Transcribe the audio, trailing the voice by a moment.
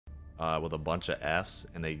with a bunch of Fs,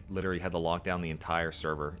 and they literally had to lock down the entire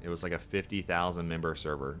server. It was like a 50,000 member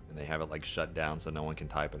server, and they have it like shut down so no one can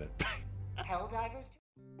type in it. HellDivers.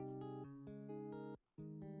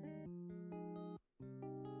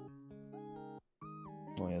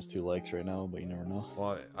 Only has 2 likes right now, but you never know.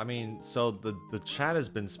 Well, I mean, so the chat has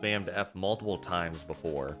been spammed F multiple times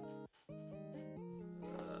before.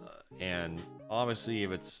 And obviously, if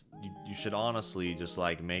it's, you should honestly just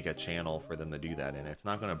like make a channel for them to do that in. It's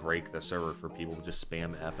not going to break the server for people to just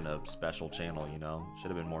spam F in a special channel, you know? Should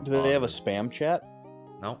have been more Do they have a spam chat?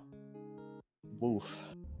 No. Oof.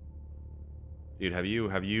 Dude, have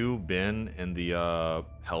you been in the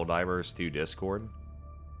HellDivers 2 Discord?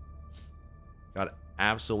 Got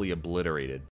absolutely obliterated.